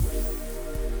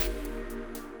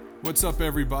What's up,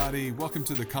 everybody? Welcome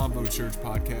to the Convo Church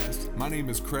podcast. My name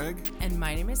is Craig. And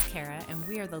my name is Kara, and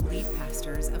we are the lead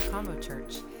pastors of Convo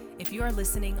Church. If you are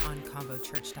listening on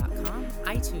convochurch.com,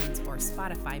 iTunes, or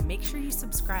Spotify, make sure you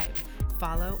subscribe,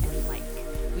 follow, and like.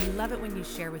 We love it when you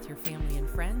share with your family and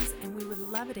friends, and we would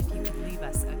love it if you could leave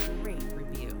us a great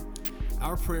review.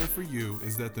 Our prayer for you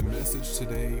is that the message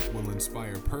today will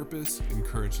inspire purpose,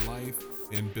 encourage life,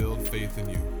 and build faith in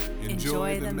you.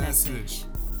 Enjoy the message.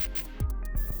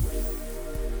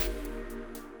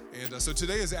 And so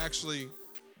today is actually,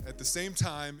 at the same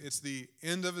time, it's the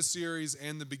end of a series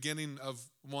and the beginning of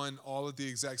one all at the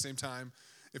exact same time.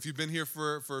 If you've been here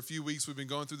for a few weeks, we've been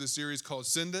going through this series called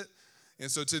Send It.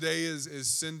 And so today is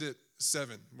Send It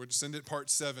 7. We're Send It part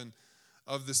 7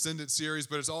 of the Send It series,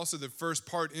 but it's also the first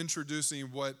part introducing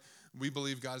what we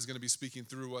believe God is going to be speaking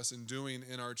through us and doing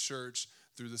in our church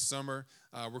through the summer.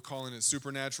 We're calling it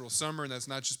Supernatural Summer, and that's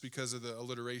not just because of the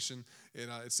alliteration.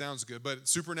 It sounds good, but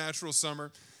Supernatural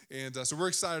Summer. And so we're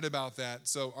excited about that.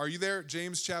 So are you there?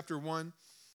 James chapter 1.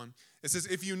 It says,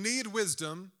 if you need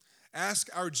wisdom, ask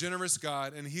our generous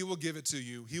God, and he will give it to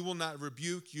you. He will not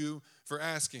rebuke you for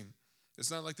asking.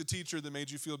 It's not like the teacher that made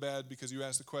you feel bad because you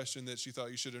asked a question that she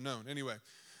thought you should have known. Anyway,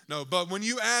 no, but when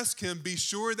you ask him, be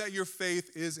sure that your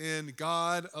faith is in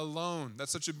God alone.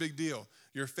 That's such a big deal.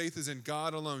 Your faith is in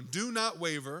God alone. Do not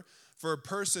waver. For a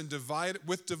person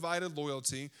with divided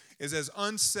loyalty is as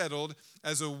unsettled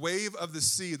as a wave of the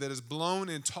sea that is blown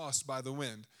and tossed by the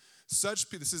wind.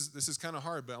 This is kind of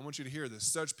hard, but I want you to hear this.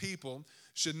 Such people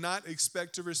should not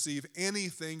expect to receive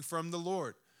anything from the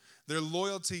Lord. Their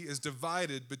loyalty is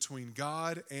divided between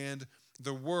God and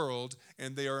the world,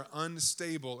 and they are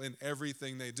unstable in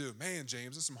everything they do. Man,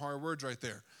 James, that's some hard words right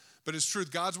there. But it's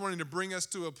truth. God's wanting to bring us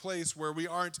to a place where we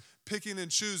aren't picking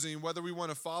and choosing whether we want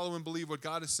to follow and believe what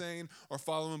God is saying or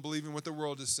follow and believe in what the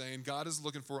world is saying. God is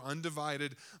looking for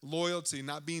undivided loyalty,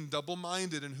 not being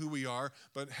double-minded in who we are,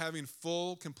 but having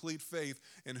full, complete faith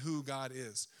in who God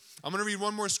is. I'm going to read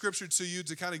one more scripture to you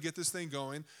to kind of get this thing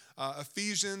going.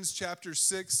 Ephesians chapter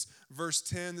 6, verse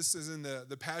 10. This is in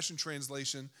the Passion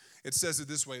Translation. It says it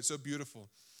this way. It's so beautiful.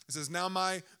 It says, now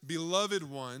my beloved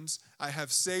ones, I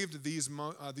have saved these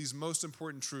most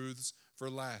important truths for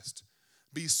last.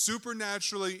 Be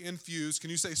supernaturally infused.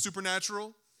 Can you say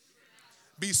supernatural?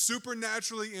 Be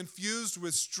supernaturally infused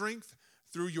with strength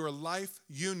through your life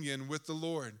union with the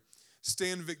Lord.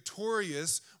 Stand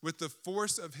victorious with the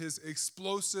force of his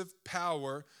explosive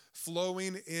power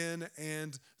flowing in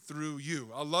and through you.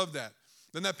 I love that.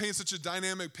 Then that paints such a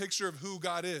dynamic picture of who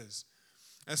God is.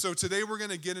 And so today we're going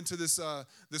to get into this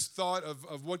thought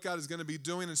of what God is going to be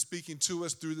doing and speaking to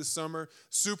us through the summer,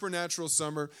 supernatural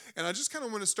summer. And I just kind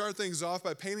of want to start things off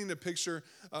by painting a picture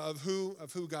of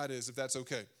who God is, if that's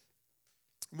okay.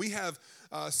 We have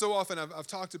so often I've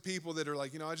talked to people that are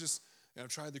like, I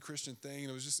tried the Christian thing,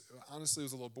 and it was just, honestly, it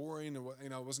was a little boring,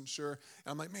 and I wasn't sure.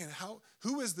 And I'm like, man,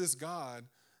 who is this God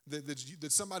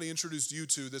that somebody introduced you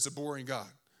to that's a boring God?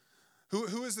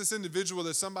 Who is this individual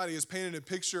that somebody has painted a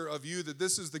picture of you that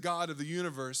this is the God of the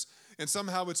universe, and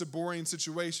somehow it's a boring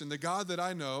situation? The God that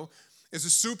I know is a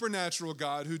supernatural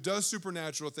God who does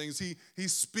supernatural things. He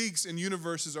speaks and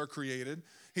universes are created.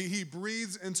 He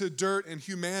breathes into dirt and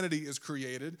humanity is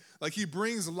created. Like he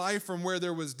brings life from where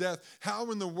there was death.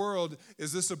 How in the world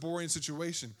is this a boring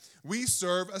situation? We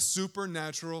serve a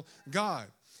supernatural God.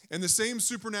 And the same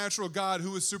supernatural God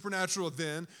who was supernatural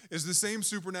then is the same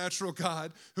supernatural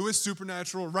God who is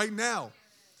supernatural right now.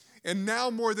 And now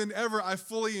more than ever, I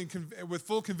fully and with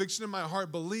full conviction in my heart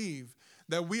believe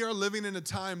that we are living in a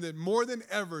time that more than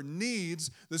ever needs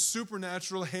the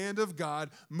supernatural hand of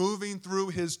God moving through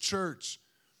his church.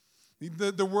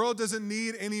 The world doesn't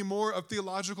need any more of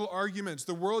theological arguments.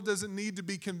 The world doesn't need to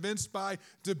be convinced by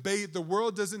debate. The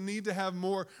world doesn't need to have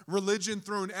more religion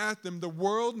thrown at them. The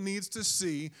world needs to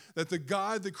see that the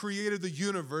God that created the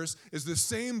universe is the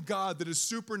same God that is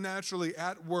supernaturally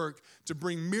at work to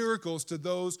bring miracles to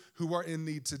those who are in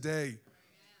need today.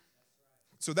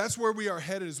 So that's where we are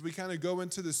headed as we kind of go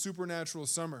into the supernatural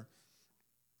summer.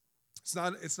 It's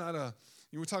not a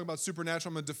we talk about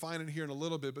supernatural. I'm going to define it here in a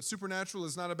little bit. But supernatural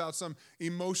is not about some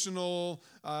emotional,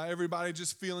 everybody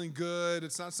just feeling good.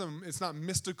 It's not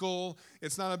mystical.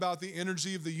 It's not about the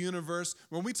energy of the universe.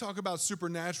 When we talk about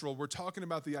supernatural, we're talking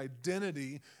about the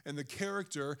identity and the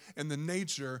character and the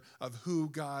nature of who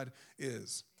God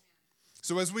is.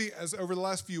 So as over the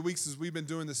last few weeks, as we've been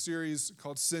doing this series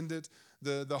called Send It,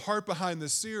 the heart behind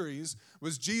this series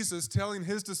was Jesus telling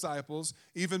his disciples,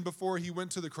 even before he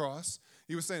went to the cross,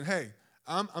 he was saying, hey,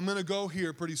 I'm going to go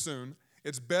here pretty soon.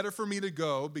 It's better for me to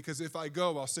go because if I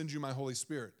go, I'll send you my Holy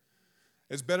Spirit.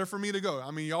 It's better for me to go. I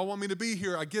mean, y'all want me to be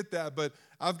here. I get that, but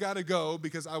I've got to go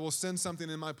because I will send something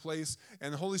in my place,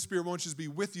 and the Holy Spirit won't just be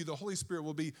with you. The Holy Spirit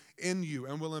will be in you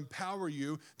and will empower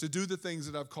you to do the things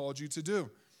that I've called you to do.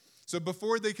 So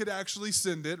before they could actually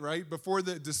send it, right, before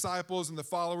the disciples and the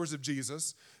followers of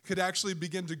Jesus could actually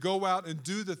begin to go out and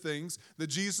do the things that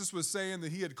Jesus was saying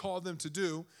that he had called them to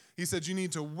do, he said, you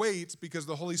need to wait because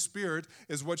the Holy Spirit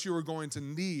is what you are going to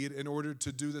need in order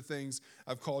to do the things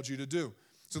I've called you to do.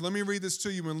 So let me read this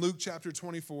to you in Luke chapter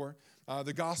 24,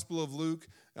 the Gospel of Luke.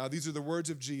 These are the words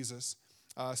of Jesus.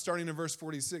 Starting in verse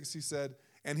 46, he said,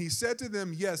 and he said to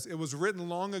them, yes, it was written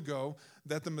long ago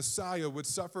that the Messiah would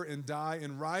suffer and die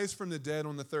and rise from the dead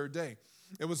on the third day.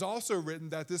 It was also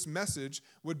written that this message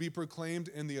would be proclaimed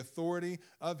in the authority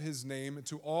of his name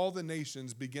to all the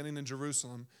nations, beginning in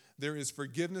Jerusalem. There is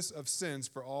forgiveness of sins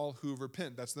for all who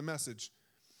repent. That's the message.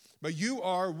 But you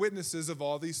are witnesses of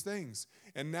all these things.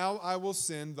 And now I will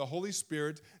send the Holy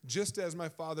Spirit just as my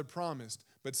Father promised.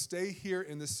 But stay here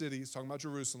in the city, he's talking about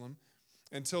Jerusalem,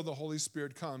 until the Holy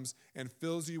Spirit comes and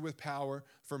fills you with power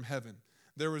from heaven.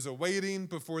 There was a waiting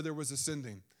before there was a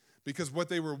sending, because what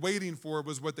they were waiting for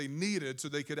was what they needed so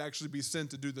they could actually be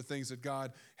sent to do the things that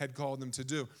God had called them to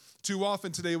do. Too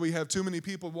often today we have too many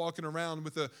people walking around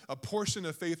with a portion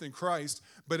of faith in Christ,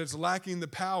 but it's lacking the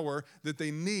power that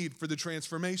they need for the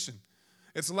transformation.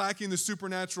 It's lacking the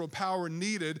supernatural power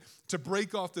needed to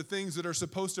break off the things that are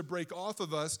supposed to break off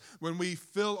of us when we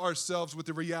fill ourselves with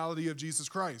the reality of Jesus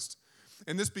Christ.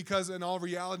 And this because in all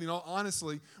reality, in all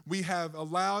honesty, we have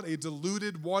allowed a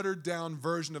diluted, watered-down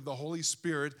version of the Holy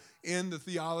Spirit in the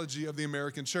theology of the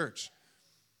American church.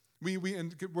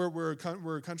 We're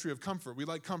a country of comfort. We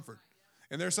like comfort.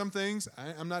 And there are some things,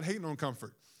 I'm not hating on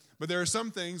comfort, but there are some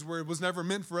things where it was never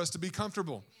meant for us to be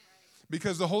comfortable.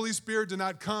 Because the Holy Spirit did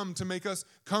not come to make us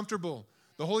comfortable.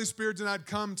 The Holy Spirit did not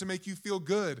come to make you feel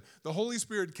good. The Holy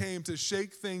Spirit came to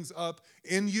shake things up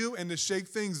in you and to shake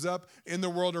things up in the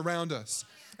world around us.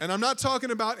 And I'm not talking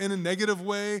about in a negative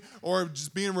way or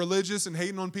just being religious and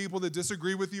hating on people that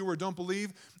disagree with you or don't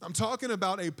believe. I'm talking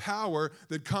about a power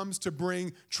that comes to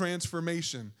bring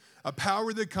transformation. A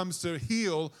power that comes to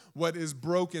heal what is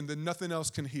broken that nothing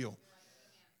else can heal.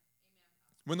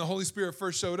 When the Holy Spirit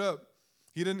first showed up,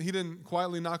 he didn't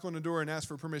quietly knock on the door and ask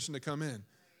for permission to come in.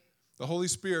 The Holy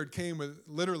Spirit came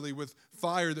literally with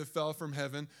fire that fell from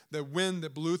heaven, that wind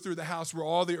that blew through the house where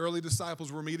all the early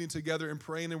disciples were meeting together and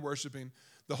praying and worshiping.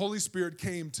 The Holy Spirit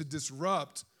came to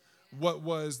disrupt what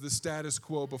was the status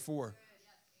quo before.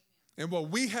 And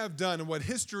what we have done and what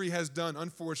history has done,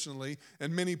 unfortunately,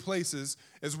 in many places,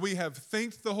 is we have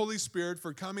thanked the Holy Spirit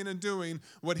for coming and doing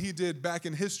what he did back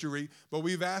in history, but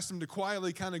we've asked him to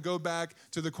quietly kind of go back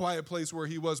to the quiet place where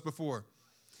he was before.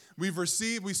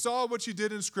 We saw what you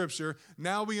did in Scripture.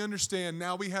 Now we understand.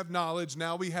 Now we have knowledge.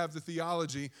 Now we have the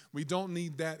theology. We don't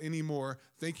need that anymore.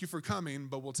 Thank you for coming,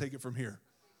 but we'll take it from here.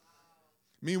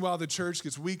 Meanwhile, the church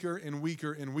gets weaker and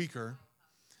weaker and weaker,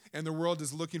 and the world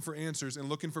is looking for answers and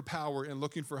looking for power and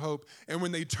looking for hope. And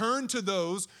when they turn to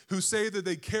those who say that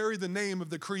they carry the name of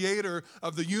the creator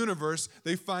of the universe,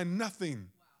 they find nothing.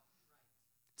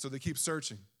 So they keep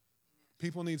searching.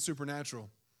 People need supernatural.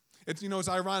 It's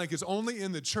ironic. It's only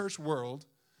in the church world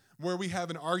where we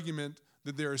have an argument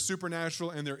that there is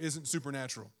supernatural and there isn't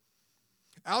supernatural.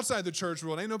 Outside the church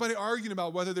world, ain't nobody arguing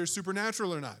about whether there's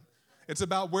supernatural or not. It's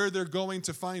about where they're going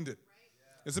to find it.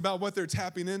 It's about what they're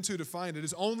tapping into to find it.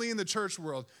 It's only in the church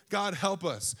world, God help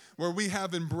us, where we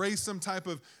have embraced some type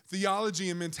of theology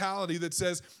and mentality that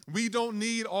says we don't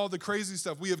need all the crazy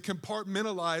stuff. We have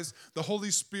compartmentalized the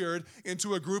Holy Spirit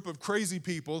into a group of crazy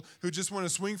people who just want to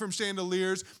swing from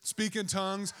chandeliers, speak in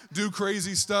tongues, do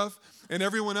crazy stuff, and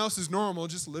everyone else is normal,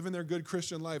 just living their good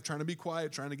Christian life, trying to be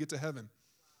quiet, trying to get to heaven.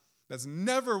 That's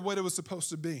never what it was supposed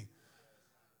to be.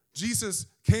 Jesus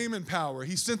came in power.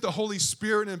 He sent the Holy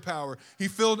Spirit in power. He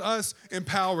filled us in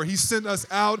power. He sent us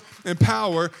out in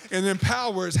power, and in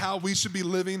power is how we should be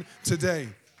living today.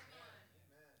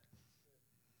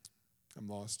 I'm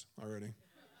lost already.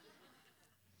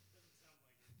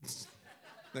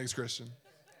 Thanks, Christian.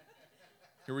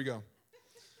 Here we go.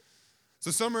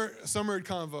 So summer at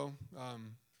Convo,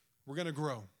 we're going to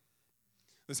grow.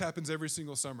 This happens every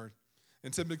single summer.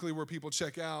 And typically where people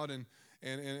check out and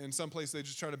in some place they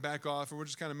just try to back off and we'll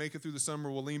just kind of make it through the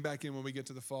summer. We'll lean back in when we get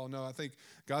to the fall. No, I think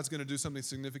God's going to do something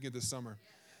significant this summer.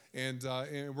 And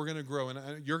we're going to grow.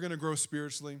 And you're going to grow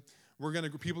spiritually.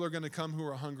 People are going to come who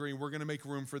are hungry. We're going to make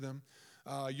room for them.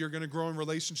 You're going to grow in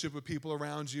relationship with people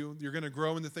around you. You're going to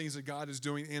grow in the things that God is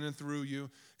doing in and through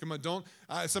you. Come on,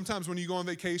 sometimes when you go on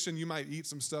vacation, you might eat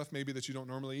some stuff maybe that you don't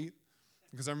normally eat.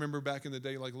 Because I remember back in the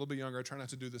day, like a little bit younger, I try not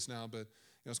to do this now, but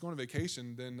let's go on a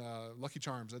vacation, then Lucky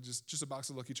Charms, just a box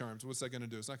of Lucky Charms. What's that going to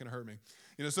do? It's not going to hurt me.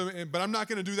 But I'm not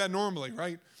going to do that normally,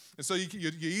 right? And so you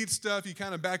eat stuff, you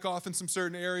kind of back off in some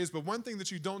certain areas, but one thing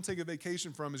that you don't take a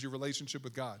vacation from is your relationship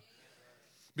with God.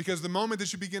 Because the moment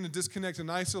that you begin to disconnect and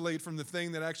isolate from the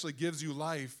thing that actually gives you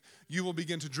life, you will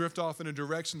begin to drift off in a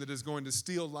direction that is going to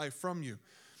steal life from you.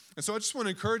 And so I just want to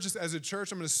encourage us as a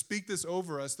church, I'm going to speak this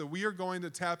over us, that we are going to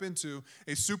tap into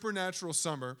a supernatural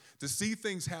summer to see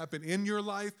things happen in your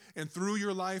life and through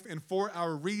your life and for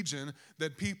our region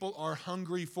that people are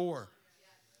hungry for.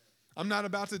 I'm not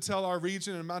about to tell our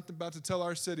region, I'm not about to tell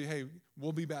our city, hey,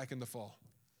 we'll be back in the fall.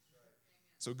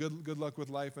 So good luck with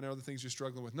life and other things you're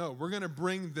struggling with. No, we're going to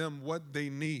bring them what they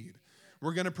need.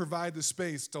 We're going to provide the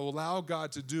space to allow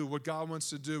God to do what God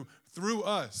wants to do through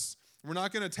us. We're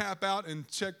not going to tap out and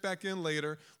check back in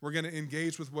later. We're going to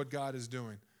engage with what God is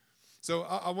doing. So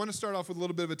I want to start off with a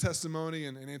little bit of a testimony.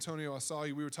 And Antonio, I saw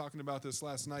you. We were talking about this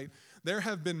last night. There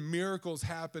have been miracles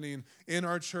happening in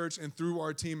our church and through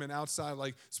our team and outside.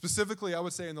 Like specifically, I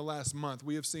would say in the last month,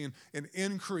 we have seen an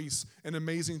increase in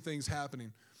amazing things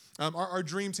happening. Our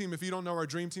dream team, if you don't know, our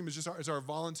dream team is our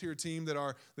volunteer team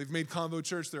they've made Convo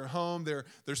Church their home.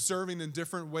 They're serving in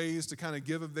different ways to kind of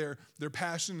give of their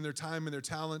passion and their time and their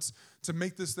talents to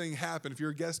make this thing happen. If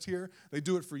you're a guest here, they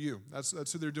do it for you.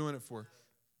 That's who they're doing it for.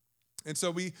 And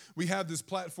so we have this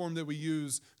platform that we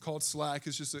use called Slack.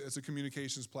 It's a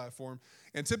communications platform.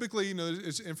 And typically,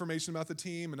 it's information about the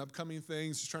team and upcoming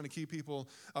things, just trying to keep people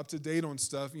up to date on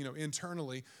stuff,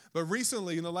 internally. But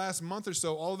recently, in the last month or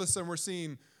so, all of a sudden we're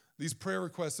seeing these prayer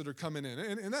requests that are coming in.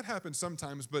 And that happens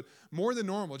sometimes, but more than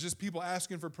normal, just people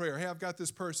asking for prayer. Hey, I've got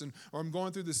this person, or I'm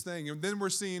going through this thing. And then we're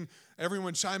seeing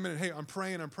everyone chime in, hey, I'm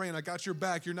praying. I got your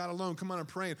back. You're not alone. Come on, I'm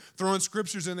praying. Throwing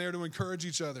scriptures in there to encourage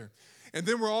each other. And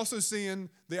then we're also seeing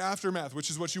the aftermath, which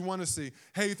is what you want to see.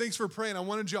 Hey, thanks for praying. I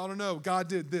wanted y'all to know God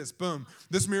did this. Boom.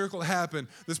 This miracle happened.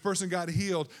 This person got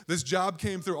healed. This job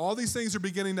came through. All these things are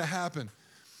beginning to happen.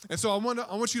 And so I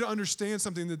want you to understand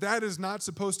something, that is not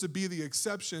supposed to be the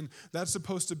exception. That's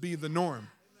supposed to be the norm.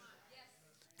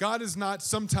 God is not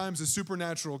sometimes a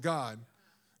supernatural God.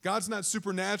 God's not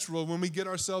supernatural when we get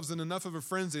ourselves in enough of a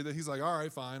frenzy that he's like, all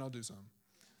right, fine, I'll do something.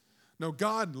 No,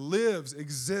 God lives,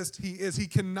 exists, he is. He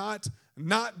cannot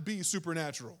not be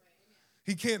supernatural.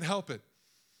 He can't help it.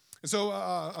 And so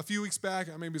a few weeks back,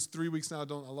 maybe it's 3 weeks now, I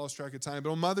lost track of time, but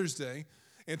on Mother's Day,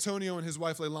 Antonio and his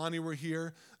wife Leilani were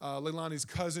here. Leilani's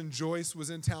cousin Joyce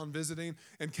was in town visiting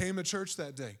and came to church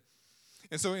that day.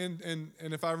 And so, and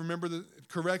if I remember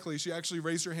correctly, she actually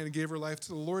raised her hand and gave her life to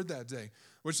the Lord that day.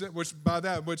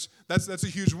 That's a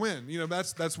huge win.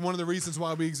 That's one of the reasons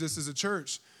why we exist as a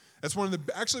church. That's one of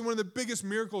the biggest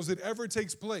miracles that ever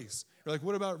takes place. You're like,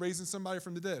 what about raising somebody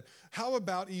from the dead? How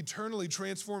about eternally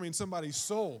transforming somebody's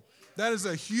soul? That is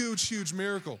a huge, huge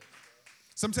miracle.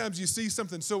 Sometimes you see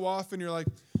something so often, you're like,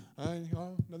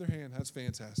 another hand, that's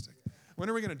fantastic. When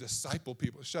are we going to disciple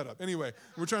people? Shut up. Anyway,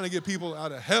 we're trying to get people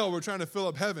out of hell. We're trying to fill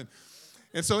up heaven.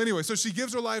 And so anyway, so she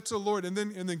gives her life to the Lord and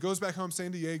then goes back home to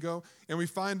San Diego. And we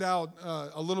find out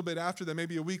a little bit after that,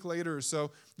 maybe a week later or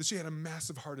so, that she had a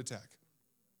massive heart attack.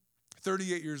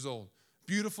 38 years old,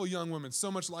 beautiful young woman,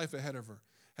 so much life ahead of her.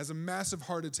 Has a massive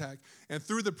heart attack, and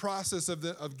through the process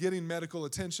of getting medical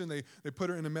attention, they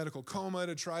put her in a medical coma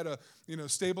to try to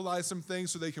stabilize some things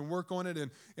so they can work on it,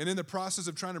 and in the process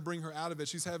of trying to bring her out of it,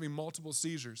 she's having multiple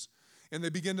seizures, and they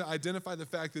begin to identify the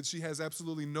fact that she has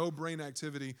absolutely no brain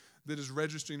activity that is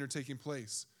registering or taking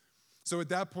place. So at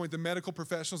that point, the medical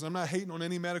professionals, I'm not hating on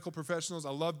any medical professionals. I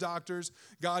love doctors.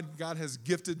 God has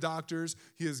gifted doctors.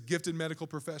 He has gifted medical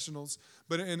professionals,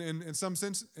 but in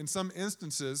some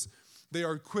instances, they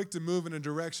are quick to move in a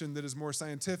direction that is more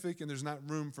scientific and there's not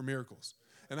room for miracles.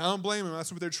 And I don't blame them.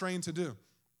 That's what they're trained to do.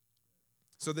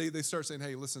 So they start saying,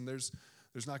 hey, listen, there's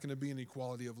not going to be any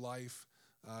quality of life.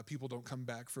 People don't come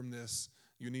back from this.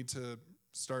 You need to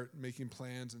start making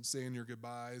plans and saying your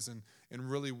goodbyes and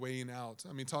really weighing out.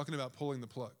 I mean, talking about pulling the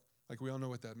plug. Like, we all know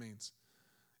what that means.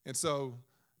 And so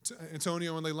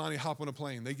Antonio and Leilani hop on a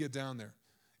plane. They get down there.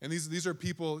 And these are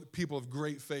people of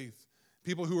great faith.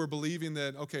 People who are believing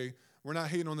that, okay, we're not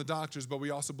hating on the doctors, but we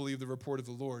also believe the report of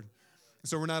the Lord. And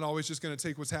so we're not always just going to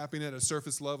take what's happening at a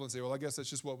surface level and say, well, I guess that's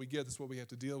just what we get. That's what we have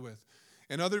to deal with.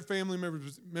 And other family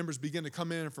members begin to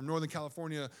come in from Northern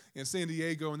California and San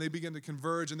Diego, and they begin to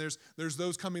converge. And there's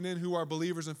those coming in who are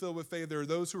believers and filled with faith. There are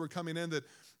those who are coming in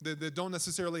that don't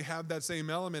necessarily have that same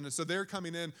element. And so they're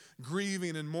coming in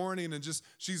grieving and mourning and just,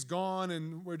 she's gone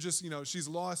and we're just, she's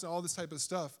lost, all this type of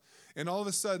stuff. And all of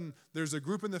a sudden, there's a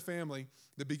group in the family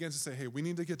that begins to say, hey, we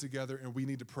need to get together and we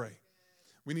need to pray.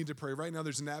 We need to pray. Right now,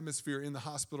 there's an atmosphere in the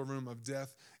hospital room of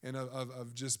death and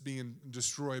of just being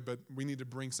destroyed, but we need to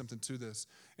bring something to this.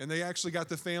 And they actually got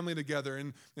the family together,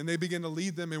 and they begin to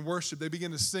lead them in worship. They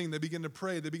begin to sing. They begin to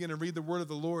pray. They begin to read the word of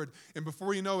the Lord. And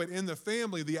before you know it, in the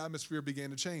family, the atmosphere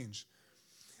began to change.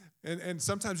 And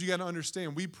sometimes you got to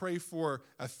understand, we pray for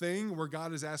a thing where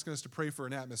God is asking us to pray for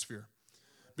an atmosphere.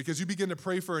 Because you begin to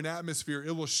pray for an atmosphere,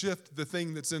 it will shift the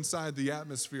thing that's inside the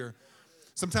atmosphere.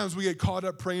 Sometimes we get caught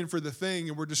up praying for the thing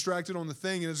and we're distracted on the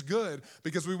thing, and it's good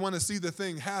because we want to see the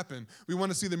thing happen. We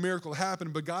want to see the miracle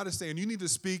happen, but God is saying you need to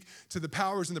speak to the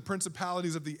powers and the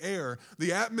principalities of the air.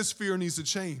 The atmosphere needs to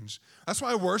change. That's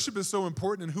why worship is so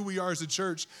important in who we are as a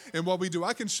church and what we do.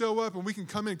 I can show up and we can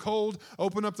come in cold,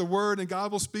 open up the word, and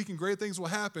God will speak and great things will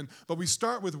happen, but we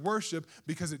start with worship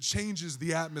because it changes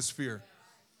the atmosphere.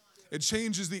 It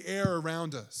changes the air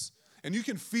around us, and you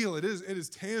can feel it. It is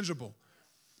tangible.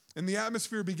 And the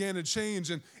atmosphere began to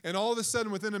change, and all of a sudden,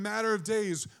 within a matter of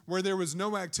days, where there was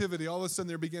no activity, all of a sudden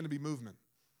there began to be movement.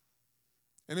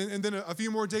 And then a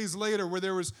few more days later, where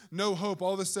there was no hope,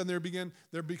 all of a sudden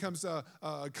there becomes a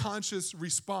conscious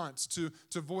response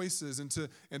to voices and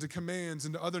to commands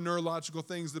and to other neurological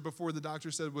things that before the doctor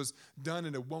said was done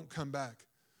and it won't come back.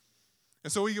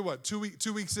 And so we get what, 2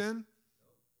 weeks in?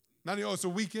 It's a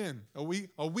week in. A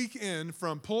week in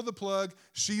from pull the plug,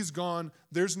 she's gone,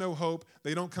 there's no hope,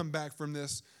 they don't come back from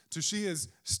this, to she is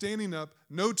standing up,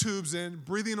 no tubes in,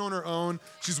 breathing on her own,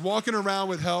 she's walking around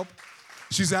with help,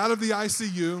 she's out of the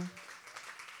ICU,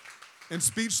 in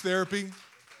speech therapy.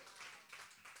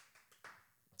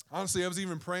 Honestly, I was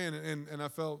even praying, and I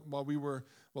felt while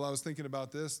I was thinking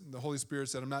about this, the Holy Spirit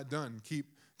said, I'm not done, keep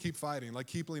fighting,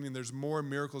 keep leaning, there's more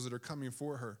miracles that are coming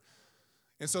for her.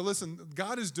 And so listen,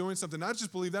 God is doing something. I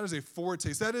just believe that is a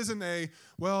foretaste. That isn't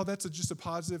that's just a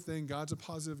positive thing. God's a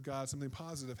positive God. Something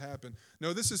positive happened.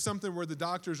 No, this is something where the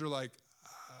doctors are like,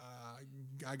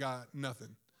 I got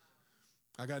nothing.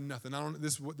 I got nothing.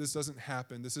 This doesn't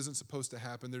happen. This isn't supposed to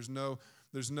happen. There's no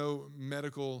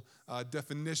medical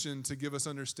definition to give us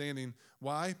understanding.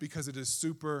 Why? Because it is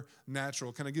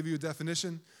supernatural. Can I give you a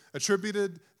definition?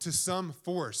 Attributed to some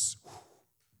force.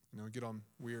 Get on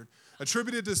weird.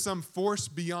 Attributed to some force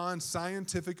beyond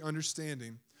scientific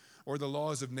understanding or the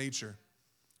laws of nature.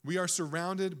 We are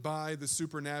surrounded by the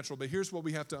supernatural, but here's what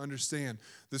we have to understand.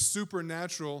 There's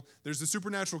the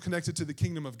supernatural connected to the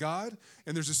kingdom of God,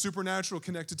 and there's a supernatural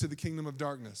connected to the kingdom of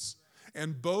darkness.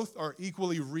 And both are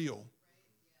equally real.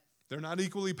 They're not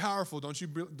equally powerful, don't you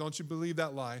believe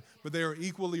that lie, but they are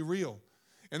equally real.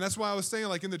 And that's why I was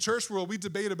saying, in the church world, we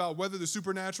debate about whether the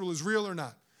supernatural is real or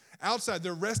not. Outside,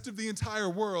 the rest of the entire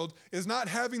world is not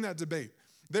having that debate.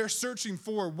 They're searching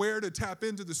for where to tap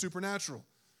into the supernatural.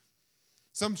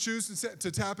 Some choose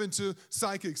to tap into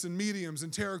psychics and mediums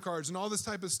and tarot cards and all this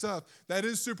type of stuff. That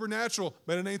is supernatural,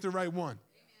 but it ain't the right one.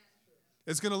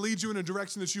 It's going to lead you in a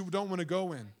direction that you don't want to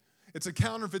go in. It's a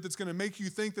counterfeit that's going to make you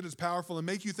think that it's powerful and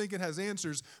make you think it has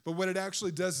answers, but what it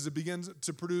actually does is it begins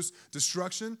to produce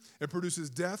destruction. It produces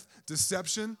death,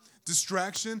 deception,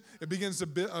 distraction. It begins to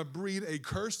breed a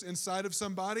curse inside of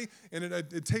somebody, and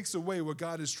it takes away what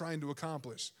God is trying to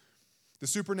accomplish. The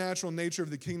supernatural nature of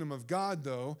the kingdom of God,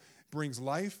 though, brings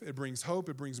life, it brings hope,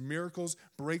 it brings miracles,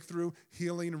 breakthrough,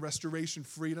 healing, restoration,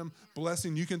 freedom,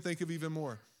 blessing. You can think of even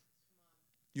more.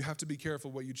 You have to be careful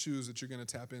what you choose that you're going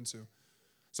to tap into.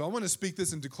 So I want to speak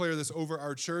this and declare this over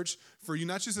our church for you,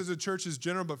 not just as a church as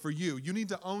general, but for you. You need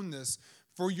to own this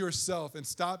for yourself and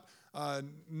stop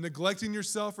neglecting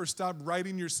yourself or stop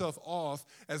writing yourself off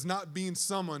as not being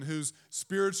someone who's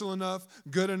spiritual enough,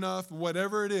 good enough,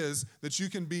 whatever it is, that you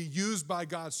can be used by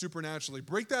God supernaturally.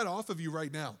 Break that off of you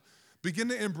right now. Begin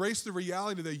to embrace the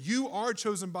reality that you are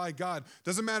chosen by God.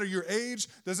 Doesn't matter your age,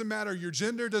 doesn't matter your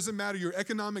gender, doesn't matter your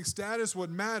economic status. What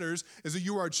matters is that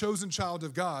you are a chosen child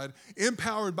of God,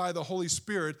 empowered by the Holy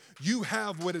Spirit. You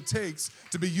have what it takes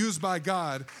to be used by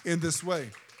God in this way.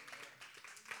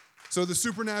 So the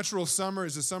supernatural summer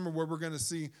is a summer where we're going to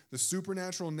see the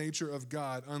supernatural nature of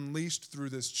God unleashed through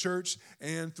this church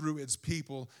and through its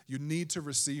people. You need to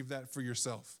receive that for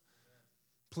yourself.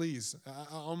 Please,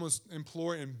 I almost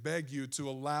implore and beg you to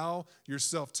allow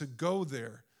yourself to go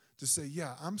there, to say,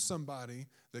 yeah, I'm somebody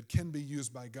that can be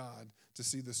used by God to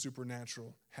see the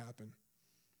supernatural happen.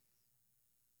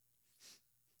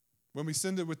 When we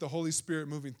send it with the Holy Spirit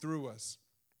moving through us,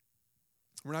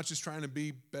 we're not just trying to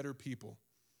be better people.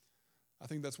 I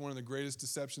think that's one of the greatest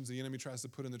deceptions the enemy tries to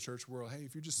put in the church world. Hey,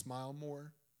 if you just smile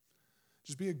more,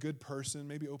 just be a good person,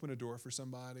 maybe open a door for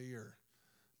somebody or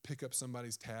pick up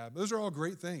somebody's tab. Those are all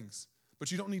great things,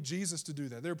 but you don't need Jesus to do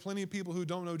that. There are plenty of people who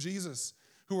don't know Jesus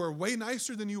who are way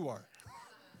nicer than you are.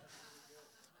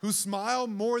 who smile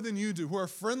more than you do, who are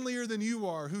friendlier than you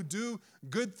are, who do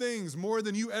good things more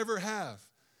than you ever have.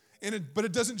 But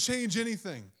it doesn't change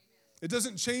anything. It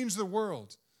doesn't change the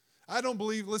world. I don't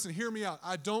believe, listen, hear me out.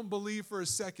 I don't believe for a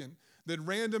second that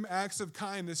random acts of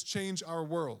kindness change our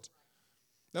world.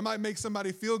 That might make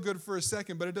somebody feel good for a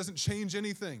second, but it doesn't change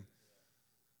anything.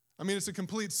 I mean, it's a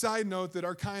complete side note that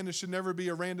our kindness should never be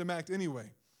a random act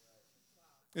anyway.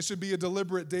 It should be a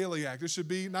deliberate daily act. It should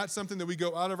be not something that we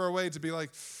go out of our way to be like,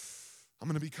 I'm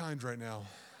going to be kind right now.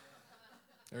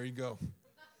 There you go.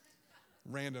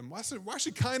 Random. Why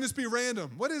should kindness be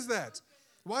random? What is that?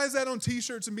 Why is that on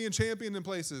T-shirts and being championed in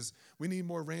places? We need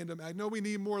more random act. No, we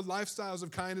need more lifestyles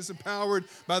of kindness empowered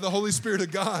by the Holy Spirit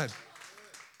of God.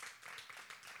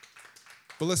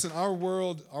 But listen, our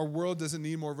world doesn't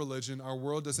need more religion. Our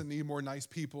world doesn't need more nice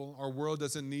people. Our world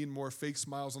doesn't need more fake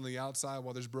smiles on the outside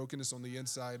while there's brokenness on the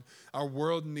inside. Our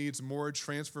world needs more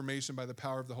transformation by the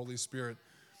power of the Holy Spirit.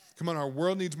 Come on, our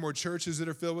world needs more churches that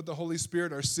are filled with the Holy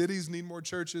Spirit. Our cities need more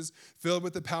churches filled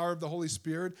with the power of the Holy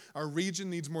Spirit. Our region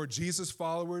needs more Jesus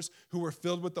followers who are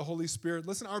filled with the Holy Spirit.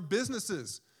 Listen, our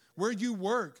businesses, where you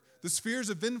work, the spheres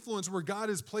of influence where God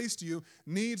has placed you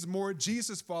needs more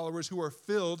Jesus followers who are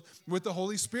filled with the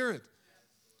Holy Spirit.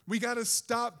 We got to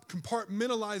stop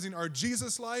compartmentalizing our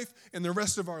Jesus life and the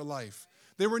rest of our life.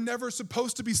 They were never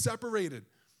supposed to be separated.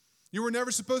 You were never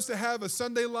supposed to have a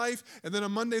Sunday life and then a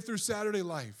Monday through Saturday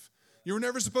life. You were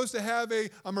never supposed to have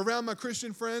I'm around my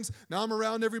Christian friends, now I'm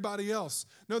around everybody else.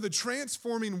 No, the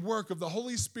transforming work of the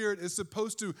Holy Spirit is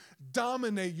supposed to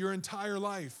dominate your entire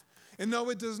life. And no,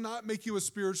 it does not make you a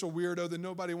spiritual weirdo that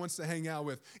nobody wants to hang out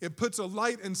with. It puts a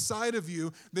light inside of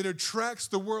you that attracts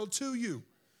the world to you.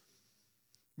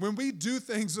 When we do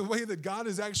things the way that God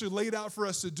has actually laid out for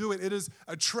us to do it, it is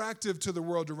attractive to the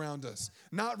world around us,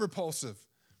 not repulsive.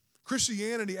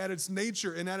 Christianity at its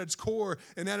nature and at its core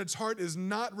and at its heart is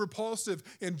not repulsive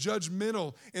and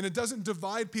judgmental, and it doesn't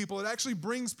divide people. It actually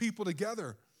brings people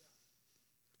together.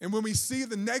 And when we see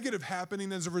the negative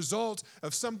happening as a result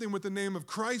of something with the name of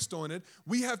Christ on it,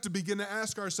 we have to begin to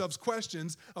ask ourselves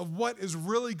questions of what is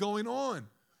really going on.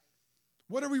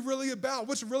 What are we really about?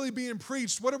 What's really being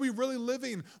preached? What are we really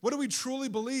living? What do we truly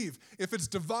believe? If it's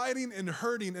dividing and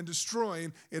hurting and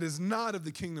destroying, it is not of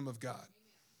the kingdom of God.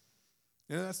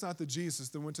 And that's not the Jesus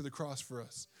that went to the cross for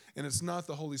us. And it's not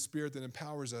the Holy Spirit that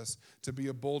empowers us to be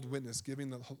a bold witness, giving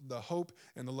the hope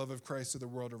and the love of Christ to the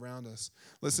world around us.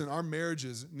 Listen, our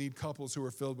marriages need couples who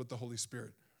are filled with the Holy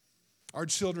Spirit. Our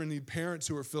children need parents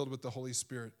who are filled with the Holy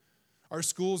Spirit. Our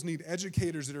schools need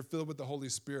educators that are filled with the Holy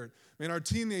Spirit. Man, our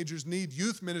teenagers need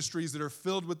youth ministries that are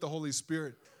filled with the Holy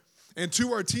Spirit. And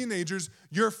to our teenagers,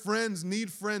 your friends need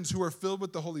friends who are filled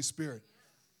with the Holy Spirit.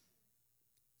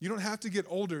 You don't have to get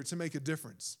older to make a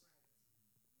difference.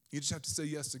 You just have to say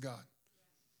yes to God.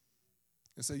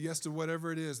 And say yes to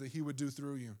whatever it is that He would do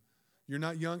through you. You're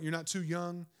not young. You're not too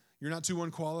young. You're not too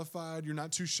unqualified. You're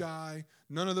not too shy.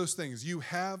 None of those things. You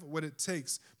have what it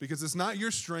takes because it's not your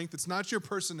strength. It's not your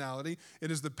personality. It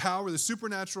is the power, the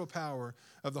supernatural power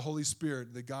of the Holy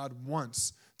Spirit that God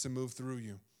wants to move through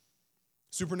you.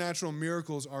 Supernatural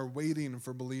miracles are waiting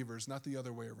for believers, not the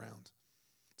other way around.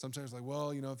 Sometimes like,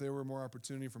 well, if there were more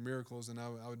opportunity for miracles, then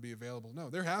I would be available. No,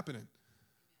 they're happening.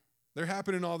 They're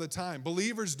happening all the time.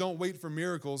 Believers don't wait for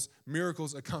miracles.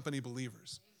 Miracles accompany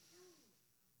believers.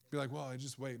 Be like, well, I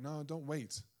just wait. No, don't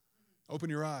wait. Open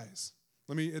your eyes.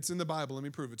 It's in the Bible. Let me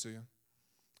prove it to you.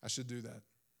 I should do that.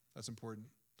 That's important.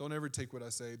 Don't ever take what I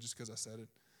say just because I said it.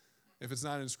 If it's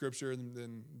not in Scripture,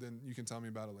 then you can tell me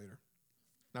about it later.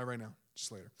 Not right now,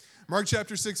 just later. Mark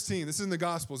chapter 16. This is in the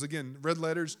Gospels. Again, red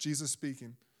letters, Jesus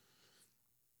speaking.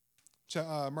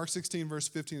 Mark 16, verse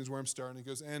 15 is where I'm starting. It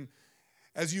goes, and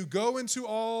as you go into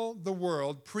all the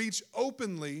world, preach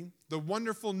openly the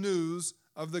wonderful news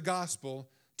of the gospel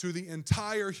to the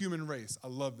entire human race. I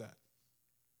love that.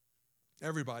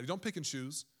 Everybody. Don't pick and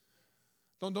choose.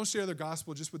 Don't share the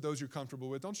gospel just with those you're comfortable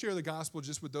with. Don't share the gospel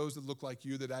just with those that look like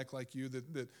you, that act like you,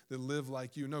 that live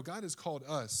like you. No, God has called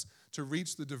us to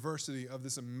reach the diversity of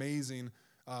this amazing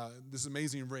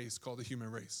race called the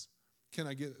human race. Can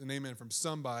I get an amen from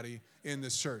somebody in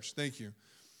this church? Thank you.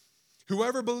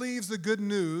 Whoever believes the good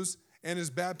news and is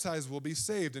baptized will be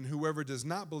saved, and whoever does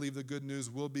not believe the good news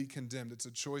will be condemned. It's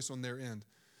a choice on their end.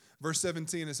 Verse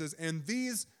 17, it says, and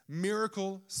these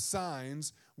miracle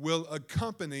signs will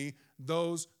accompany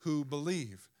those who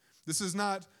believe. This is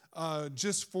not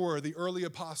just for the early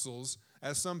apostles,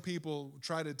 as some people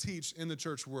try to teach in the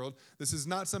church world. This is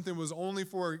not something that was only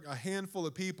for a handful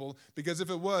of people, because if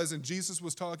it was and Jesus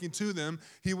was talking to them,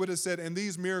 He would have said, and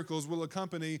these miracles will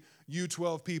accompany you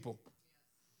 12 people.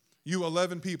 You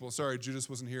 11 people. Sorry, Judas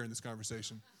wasn't here in this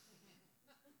conversation.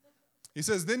 He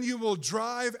says, then you will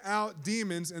drive out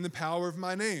demons in the power of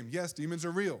my name. Yes, demons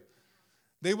are real.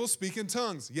 They will speak in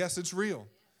tongues. Yes, it's real.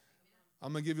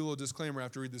 I'm going to give you a little disclaimer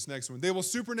after I read this next one. They will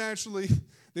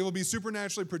be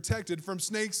supernaturally protected from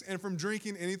snakes and from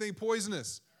drinking anything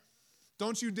poisonous.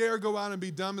 Don't you dare go out and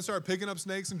be dumb and start picking up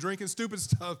snakes and drinking stupid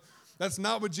stuff. That's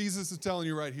not what Jesus is telling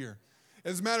you right here.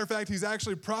 As a matter of fact, he's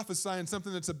actually prophesying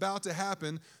something that's about to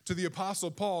happen to the Apostle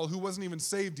Paul, who wasn't even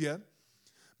saved yet.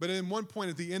 But at one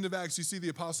point at the end of Acts, you see the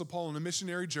Apostle Paul on a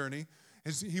missionary journey.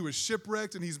 He was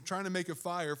shipwrecked, and he's trying to make a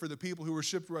fire for the people who were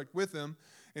shipwrecked with him.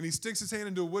 And he sticks his hand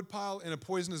into a wood pile, and a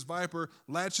poisonous viper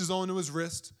latches onto his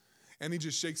wrist, and he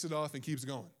just shakes it off and keeps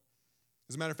going.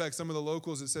 As a matter of fact, some of the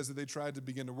locals, it says that they tried to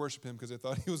begin to worship him because they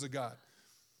thought he was a god.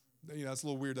 You know, it's a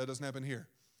little weird. That doesn't happen here.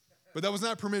 But that was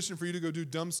not permission for you to go do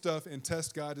dumb stuff and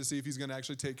test God to see if he's going to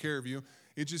actually take care of you.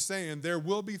 It's just saying there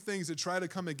will be things that try to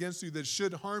come against you that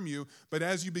should harm you, but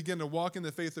as you begin to walk in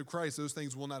the faith of Christ, those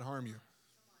things will not harm you.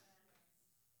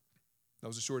 That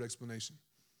was a short explanation.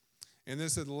 And then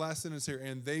it said the last sentence here,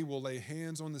 and they will lay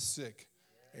hands on the sick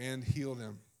and heal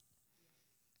them.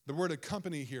 The word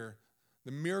accompany here,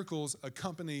 the miracles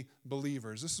accompany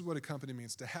believers. This is what accompany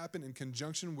means, to happen in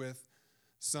conjunction with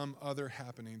some other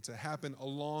happening, to happen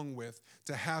along with,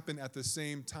 to happen at the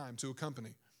same time, to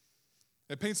accompany.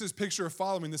 It paints this picture of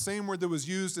following. The same word that was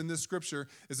used in this scripture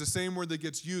is the same word that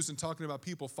gets used in talking about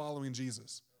people following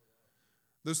Jesus.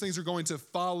 Those things are going to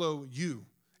follow you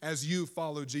as you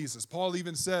follow Jesus. Paul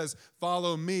even says,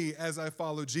 follow me as I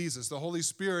follow Jesus. The Holy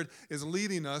Spirit is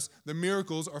leading us. The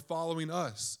miracles are following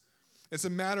us. It's a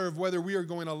matter of whether we are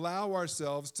going to allow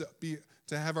ourselves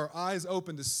to have our eyes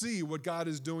open to see what God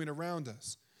is doing around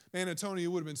us. Man, Antonio,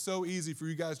 it would have been so easy for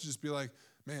you guys to just be like,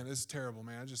 man, this is terrible,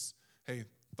 man. Hey,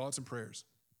 thoughts and prayers.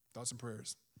 Thoughts and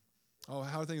prayers. Oh,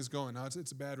 how are things going? Oh,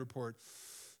 it's a bad report.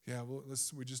 Yeah, well,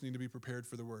 we just need to be prepared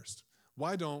for the worst.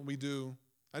 Why don't we do,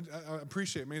 I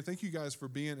appreciate, man, thank you guys for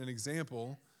being an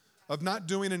example of not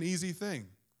doing an easy thing.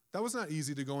 That was not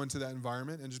easy to go into that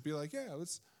environment and just be like, yeah,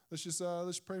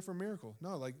 let's pray for a miracle.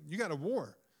 No, like you got a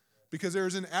war because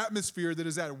there's an atmosphere that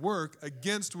is at work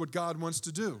against what God wants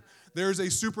to do. There's a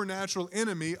supernatural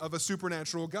enemy of a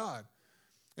supernatural God.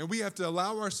 And we have to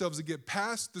allow ourselves to get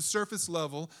past the surface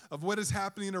level of what is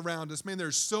happening around us. Man,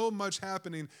 there's so much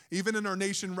happening even in our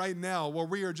nation right now where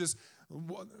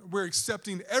we're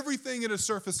accepting everything at a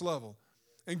surface level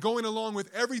and going along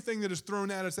with everything that is thrown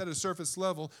at us at a surface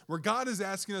level, where God is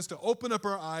asking us to open up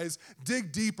our eyes,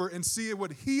 dig deeper, and see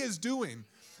what he is doing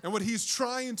and what he's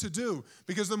trying to do.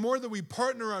 Because the more that we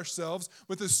partner ourselves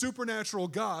with a supernatural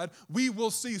God, we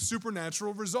will see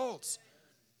supernatural results.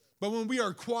 But when we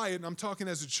are quiet, and I'm talking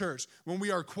as a church, when we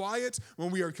are quiet,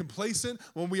 when we are complacent,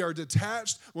 when we are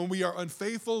detached, when we are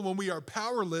unfaithful, when we are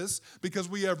powerless because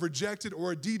we have rejected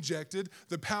or dejected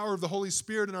the power of the Holy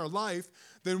Spirit in our life,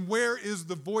 then where is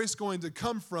the voice going to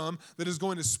come from that is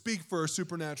going to speak for a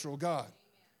supernatural God?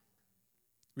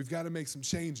 We've got to make some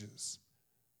changes.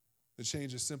 The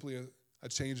change is simply a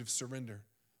change of surrender.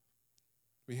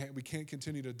 We can't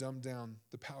continue to dumb down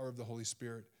the power of the Holy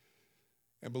Spirit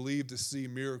and believe to see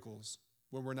miracles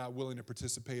when we're not willing to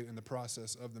participate in the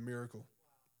process of the miracle.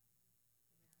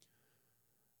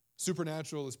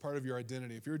 Supernatural is part of your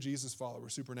identity. If you're a Jesus follower,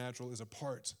 supernatural is a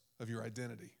part of your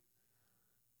identity.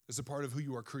 It's a part of who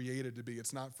you are created to be.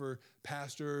 It's not for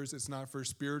pastors. It's not for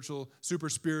super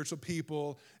spiritual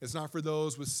people. It's not for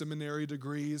those with seminary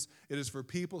degrees. It is for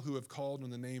people who have called on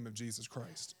the name of Jesus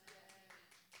Christ.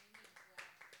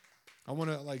 I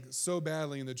want to so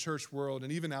badly in the church world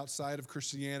and even outside of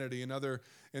Christianity and other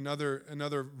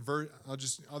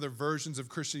versions of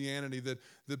Christianity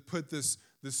that put this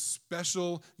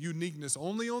special uniqueness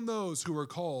only on those who are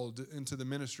called into the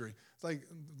ministry. It's like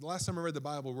the last time I read the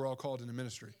Bible, we're all called into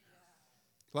ministry.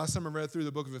 The last time I read through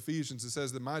the book of Ephesians, it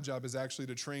says that my job is actually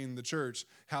to train the church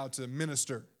how to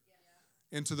minister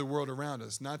into the world around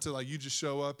us. Not to you just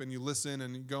show up and you listen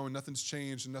and you go and nothing's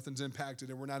changed and nothing's impacted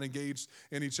and we're not engaged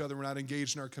in each other. We're not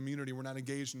engaged in our community. We're not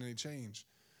engaged in any change.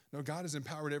 No, God has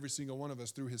empowered every single one of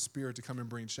us through his Spirit to come and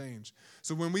bring change.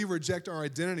 So when we reject our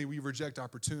identity, we reject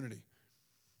opportunity.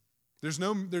 There's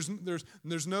no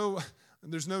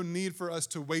need for us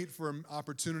to wait for an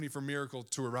opportunity for miracle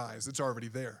to arise. It's already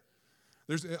there.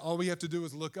 All we have to do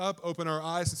is look up, open our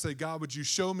eyes and say, God, would you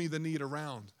show me the need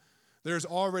around? There's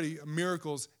already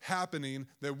miracles happening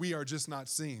that we are just not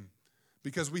seeing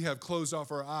because we have closed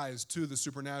off our eyes to the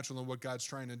supernatural and what God's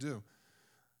trying to do.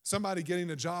 Somebody getting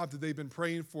a job that they've been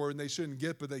praying for and they shouldn't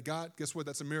get, but they got, guess what?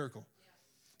 That's a miracle. Yeah.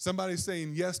 Somebody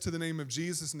saying yes to the name of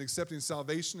Jesus and accepting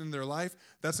salvation in their life,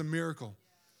 that's a miracle.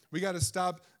 We got to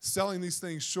stop selling these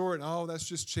things short. Oh, that's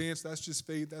just chance. That's just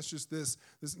fate. That's just this.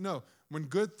 No, when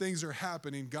good things are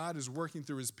happening, God is working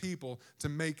through his people to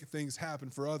make things happen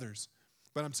for others.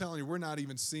 But I'm telling you, we're not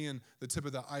even seeing the tip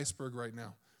of the iceberg right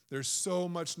now. There's so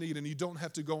much need, and you don't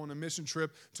have to go on a mission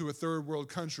trip to a third world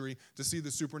country to see the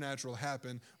supernatural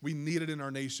happen. We need it in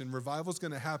our nation. Revival is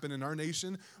going to happen in our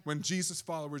nation when Jesus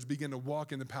followers begin to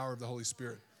walk in the power of the Holy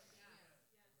Spirit.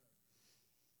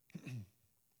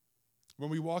 When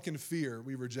we walk in fear,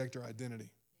 we reject our identity.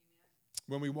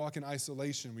 When we walk in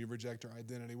isolation, we reject our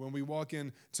identity. When we walk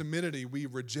in timidity, we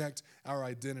reject our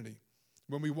identity.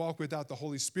 When we walk without the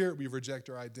Holy Spirit, we reject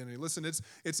our identity. Listen,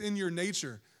 it's in your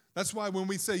nature. That's why when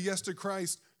we say yes to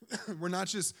Christ, we're not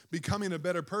just becoming a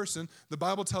better person. The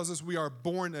Bible tells us we are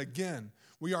born again.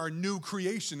 We are a new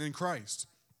creation in Christ.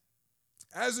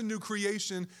 As a new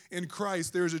creation in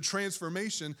Christ, there is a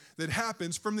transformation that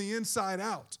happens from the inside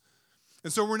out.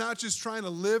 And so we're not just trying to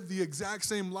live the exact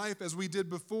same life as we did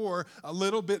before, a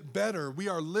little bit better. We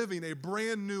are living a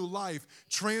brand new life,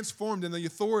 transformed in the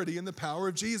authority and the power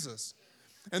of Jesus.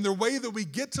 And the way that we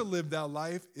get to live that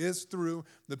life is through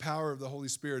the power of the Holy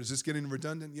Spirit. Is this getting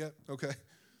redundant yet? Okay.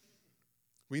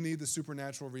 We need the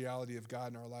supernatural reality of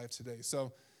God in our life today.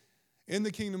 So in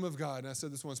the kingdom of God, and I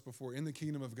said this once before, in the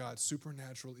kingdom of God,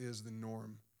 supernatural is the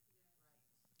norm.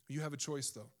 You have a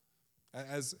choice, though.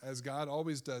 As God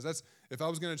always does. That's if I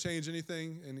was going to change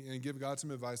anything and give God some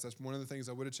advice, that's one of the things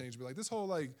I would have changed. Be like, this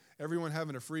whole everyone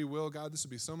having a free will, God, this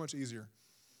would be so much easier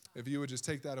if you would just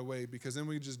take that away, because then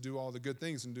we just do all the good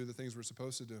things and do the things we're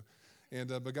supposed to do. And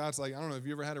but God's like, I don't know, have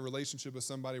you ever had a relationship with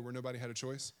somebody where nobody had a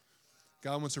choice?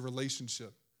 God wants a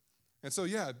relationship. And so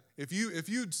yeah, if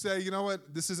you'd say, you know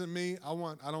what, this isn't me,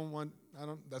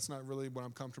 that's not really what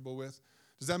I'm comfortable with.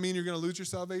 Does that mean you're going to lose your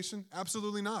salvation?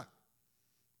 Absolutely not.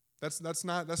 That's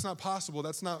not possible.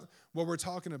 That's not what we're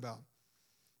talking about.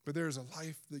 But there's a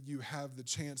life that you have the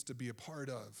chance to be a part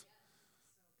of.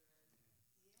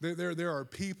 There are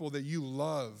people that you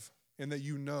love and that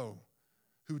you know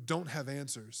who don't have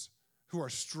answers, who are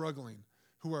struggling,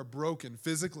 who are broken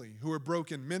physically, who are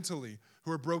broken mentally,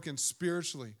 who are broken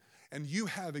spiritually. And you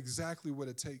have exactly what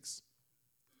it takes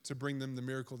to bring them the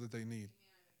miracle that they need.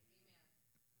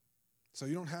 So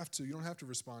you don't have to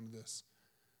respond to this.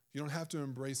 You don't have to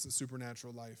embrace the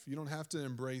supernatural life. You don't have to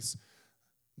embrace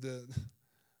the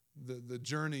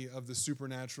journey of the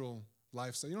supernatural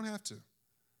lifestyle. You don't have to.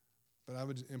 But I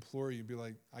would implore you, be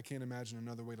like, I can't imagine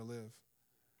another way to live.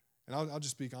 And I'll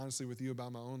just speak honestly with you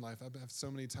about my own life. I've had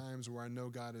so many times where I know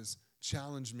God has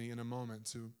challenged me in a moment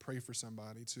to pray for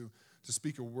somebody, to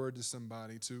speak a word to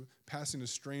somebody, to passing a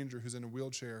stranger who's in a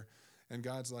wheelchair, and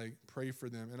God's like, pray for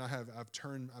them. And I've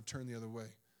turned the other way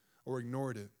or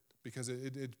ignored it, because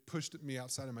it pushed me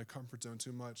outside of my comfort zone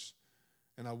too much,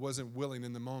 and I wasn't willing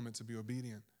in the moment to be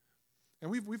obedient.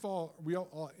 And we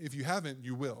all, if you haven't,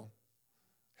 you will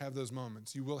have those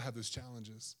moments. You will have those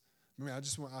challenges. I mean,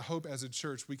 I hope as a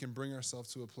church we can bring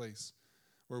ourselves to a place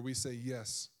where we say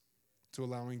yes to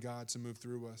allowing God to move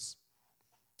through us.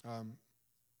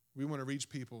 We want to reach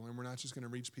people, and we're not just going to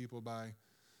reach people by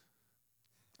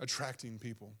attracting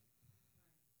people.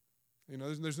 You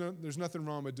know, there's nothing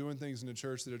wrong with doing things in the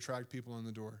church that attract people in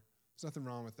the door. There's nothing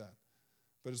wrong with that.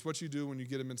 But it's what you do when you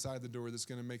get them inside the door that's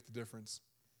going to make the difference.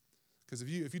 Because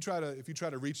if you try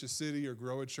to reach a city or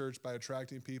grow a church by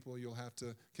attracting people, you'll have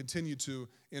to continue to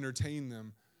entertain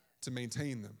them to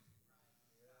maintain them.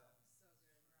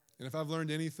 And if I've learned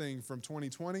anything from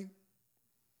 2020,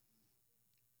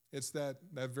 it's that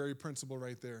very principle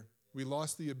right there. We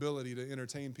lost the ability to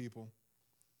entertain people.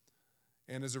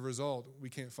 And as a result, we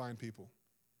can't find people.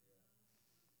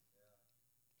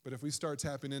 But if we start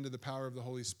tapping into the power of the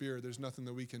Holy Spirit, there's nothing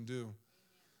that we can do.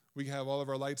 We can have all of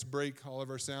our lights break, all of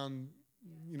our sound,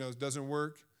 doesn't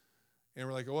work. And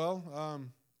we're like, well,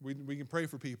 we can pray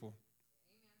for people.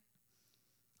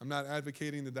 I'm not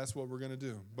advocating that that's what we're going to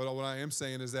do. But what I am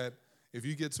saying is that if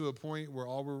you get to a point where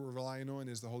all we're relying on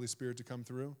is the Holy Spirit to come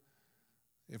through,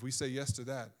 if we say yes to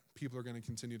that, people are going to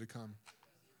continue to come.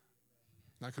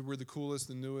 Not because we're the coolest,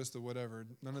 the newest, or whatever.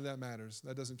 None of that matters.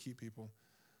 That doesn't keep people.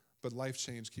 But life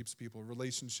change keeps people.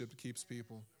 Relationship keeps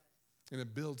people. And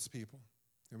it builds people.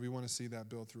 And we want to see that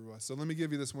build through us. So let me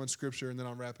give you this one scripture, and then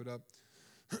I'll wrap it up.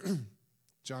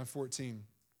 John 14,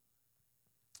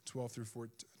 12 through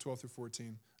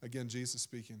 14. Again, Jesus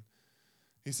speaking.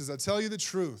 He says, I tell you the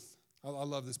truth. I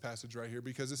love this passage right here,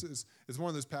 because it's one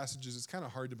of those passages it's kind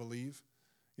of hard to believe.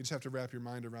 You just have to wrap your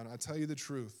mind around it. I tell you the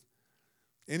truth.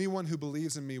 Anyone who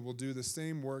believes in me will do the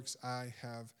same works I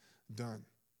have done.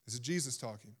 This is Jesus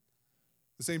talking.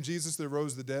 The same Jesus that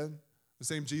rose the dead, the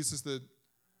same Jesus that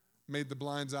made the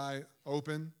blind's eye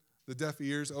open, the deaf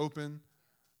ears open,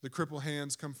 the crippled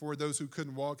hands come forward, those who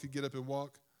couldn't walk could get up and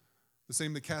walk, the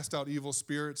same that cast out evil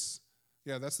spirits.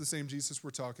 Yeah, that's the same Jesus we're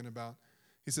talking about.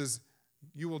 He says,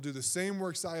 you will do the same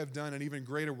works I have done and even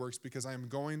greater works because I am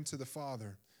going to the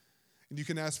Father. And you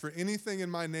can ask for anything in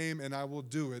my name and I will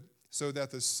do it so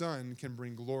that the Son can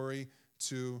bring glory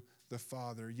to the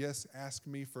Father. Yes, ask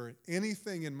me for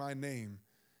anything in my name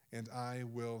and I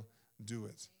will do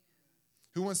it.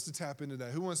 Who wants to tap into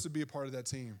that? Who wants to be a part of that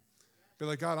team? Be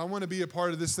like, God, I want to be a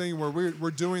part of this thing where we're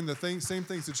doing the same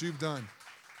things that you've done.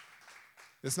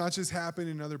 It's not just happening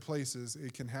in other places.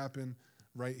 It can happen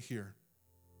right here.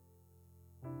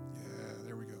 Yeah,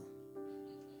 there we go.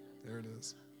 There it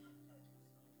is.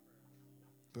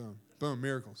 Boom. Boom,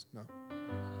 miracles. No.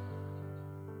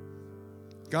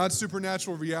 God's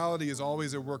supernatural reality is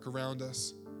always at work around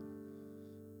us.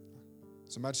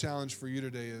 So my challenge for you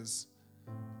today is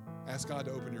ask God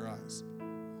to open your eyes.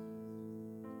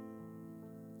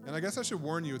 And I guess I should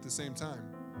warn you at the same time,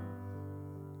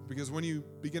 because when you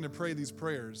begin to pray these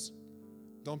prayers,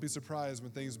 don't be surprised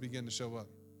when things begin to show up.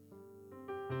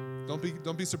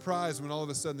 Don't be surprised when all of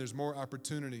a sudden there's more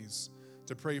opportunities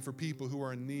to pray for people who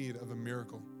are in need of a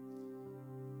miracle.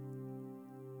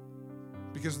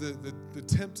 Because the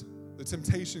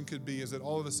temptation could be is that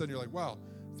all of a sudden you're like, wow,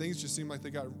 things just seem like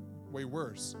they got way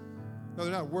worse. No,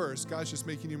 they're not worse. God's just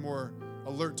making you more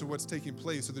alert to what's taking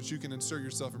place so that you can insert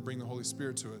yourself and bring the Holy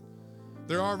Spirit to it.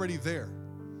 They're already there.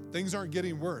 Things aren't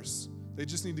getting worse. They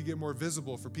just need to get more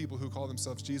visible for people who call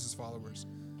themselves Jesus followers.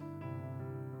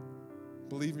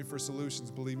 Believing for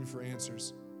solutions, believing for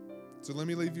answers. So let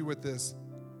me leave you with this.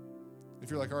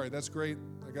 If you're like, all right, that's great.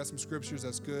 I got some scriptures.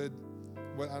 That's good.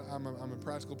 I'm a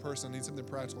practical person. I need something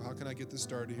practical. How can I get this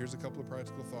started? Here's a couple of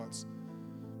practical thoughts.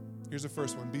 Here's the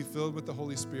first one. Be filled with the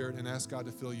Holy Spirit and ask God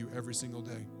to fill you every single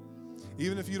day.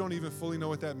 Even if you don't even fully know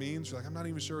what that means, you're like, I'm not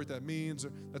even sure what that means.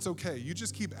 That's okay. You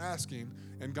just keep asking,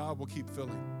 and God will keep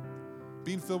filling.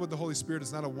 Being filled with the Holy Spirit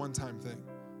is not a one-time thing.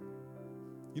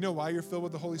 You know why you're filled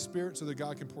with the Holy Spirit? So that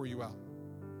God can pour you out.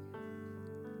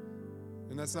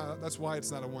 And that's why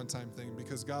it's not a one-time thing,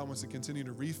 because God wants to continue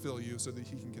to refill you so that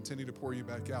he can continue to pour you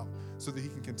back out, so that he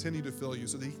can continue to fill you,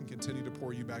 so that he can continue to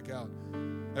pour you back out.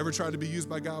 Ever tried to be used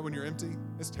by God when you're empty?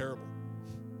 It's terrible.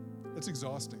 It's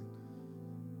exhausting.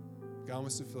 God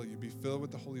wants to fill you. Be filled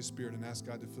with the Holy Spirit and ask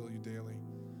God to fill you daily.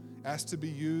 Ask to be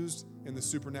used in the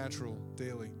supernatural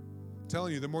daily. I'm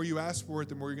telling you, the more you ask for it,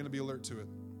 the more you're going to be alert to it.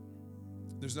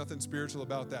 There's nothing spiritual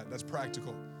about that. That's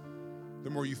practical. The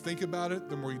more you think about it,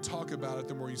 the more you talk about it,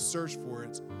 the more you search for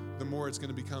it, the more it's going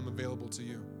to become available to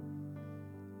you.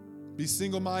 Be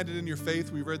single-minded in your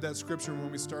faith. We read that scripture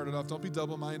when we started off. Don't be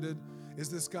double-minded. Is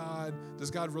this God? Does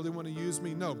God really want to use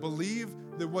me? No. Believe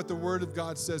that what the Word of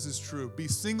God says is true. Be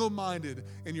single-minded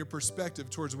in your perspective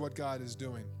towards what God is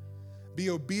doing. Be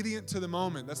obedient to the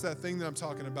moment. That's that thing that I'm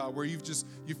talking about, where you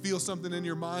feel something in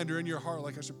your mind or in your heart,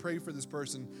 like I should pray for this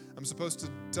person. I'm supposed to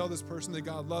tell this person that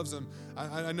God loves them.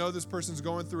 I know this person's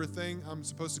going through a thing. I'm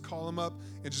supposed to call them up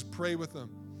and just pray with them.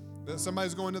 That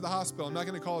somebody's going to the hospital. I'm not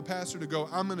going to call a pastor to go.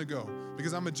 I'm going to go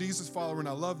because I'm a Jesus follower and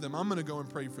I love them. I'm going to go and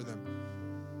pray for them.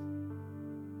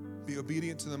 Be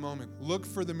obedient to the moment. Look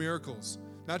for the miracles.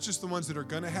 Not just the ones that are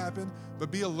going to happen,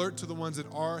 but be alert to the ones that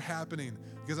are happening.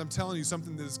 Because I'm telling you,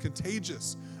 something that is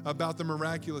contagious about the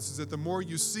miraculous is that the more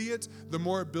you see it, the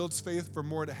more it builds faith for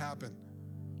more to happen.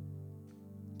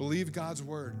 Believe God's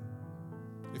word.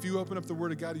 If you open up the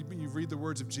Word of God, you read the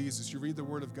words of Jesus, you read the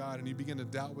Word of God, and you begin to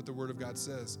doubt what the Word of God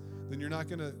says, then you're not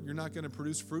gonna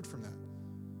produce fruit from that.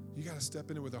 You got to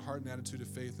step in it with a heart and attitude of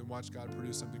faith and watch God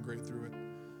produce something great through it.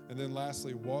 And then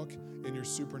lastly, walk in your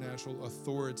supernatural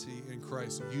authority in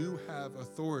Christ. You have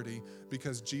authority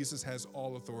because Jesus has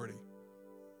all authority.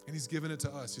 And he's given it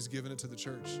to us. He's given it to the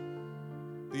church.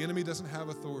 The enemy doesn't have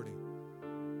authority.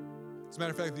 As a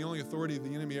matter of fact, the only authority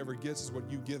the enemy ever gets is what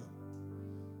you give him.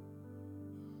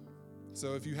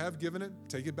 So if you have given it,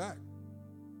 take it back.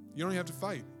 You don't have to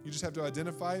fight. You just have to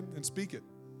identify it and speak it.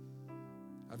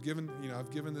 I've given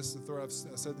this authority.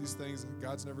 I've said these things.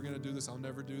 God's never going to do this. I'll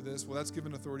never do this. Well, that's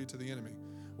given authority to the enemy.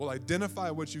 Well, identify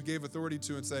what you gave authority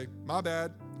to and say, my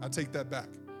bad. I take that back.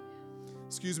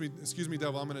 Excuse me,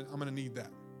 devil. I'm going to need that.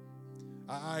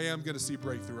 I am going to see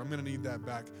breakthrough. I'm going to need that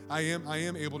back. I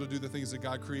am able to do the things that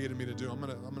God created me to do. I'm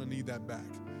going to need that back.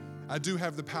 I do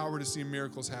have the power to see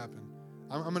miracles happen.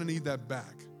 I'm going to need that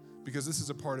back because this is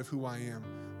a part of who I am.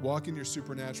 Walk in your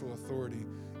supernatural authority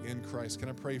in Christ. Can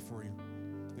I pray for you?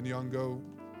 And y'all can go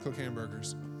cook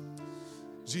hamburgers.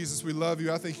 Jesus, we love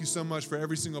you. I thank you so much for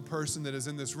every single person that is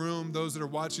in this room, those that are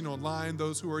watching online,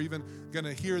 those who are even going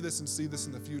to hear this and see this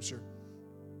in the future.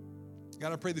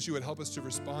 God, I pray that you would help us to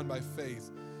respond by faith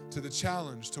to the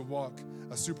challenge to walk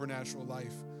a supernatural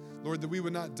life. Lord, that we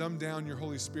would not dumb down your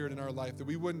Holy Spirit in our life, that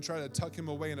we wouldn't try to tuck him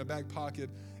away in a back pocket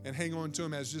and hang on to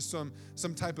him as just some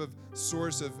type of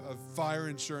source of fire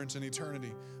insurance in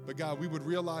eternity. But God, we would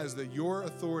realize that your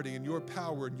authority and your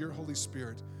power and your Holy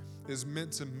Spirit is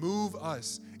meant to move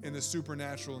us in the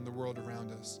supernatural in the world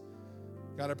around us.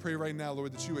 God, I pray right now,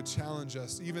 Lord, that you would challenge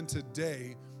us even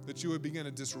today, that you would begin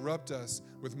to disrupt us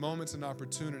with moments and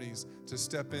opportunities to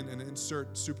step in and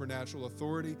insert supernatural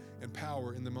authority and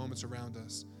power in the moments around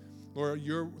us. Lord,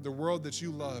 the world that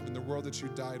you love and the world that you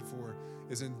died for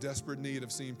is in desperate need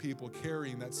of seeing people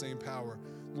carrying that same power.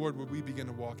 Lord, would we begin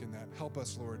to walk in that? Help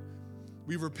us, Lord.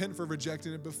 We repent for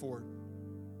rejecting it before.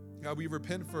 God, we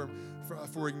repent for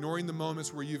ignoring the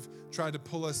moments where you've tried to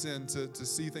pull us in to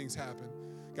see things happen.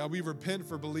 God, we repent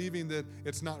for believing that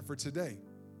it's not for today.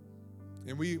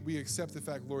 And we accept the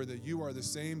fact, Lord, that you are the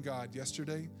same God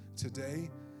yesterday, today,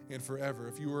 and forever.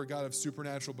 If you were a God of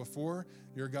supernatural before,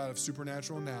 you're a God of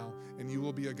supernatural now, and you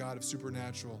will be a God of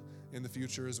supernatural in the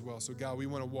future as well. So God, we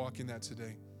want to walk in that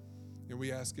today. And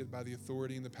we ask it by the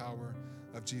authority and the power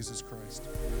of Jesus Christ.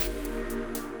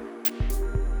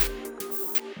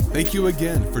 Thank you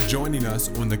again for joining us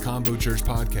on the Combo Church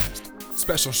podcast.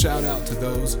 Special shout out to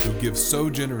those who give so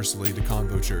generously to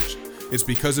Combo Church. It's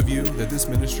because of you that this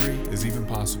ministry is even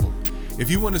possible. If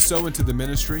you want to sow into the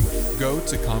ministry, go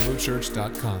to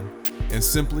combochurch.com and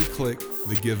simply click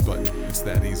the give button. It's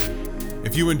that easy.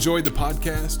 If you enjoyed the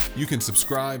podcast, you can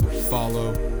subscribe,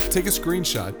 follow, take a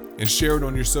screenshot, and share it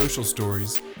on your social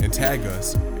stories and tag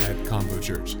us at Combo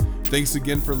Church. Thanks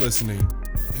again for listening,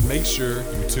 and make sure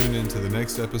you tune in to the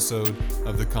next episode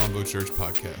of the Combo Church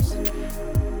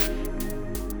podcast.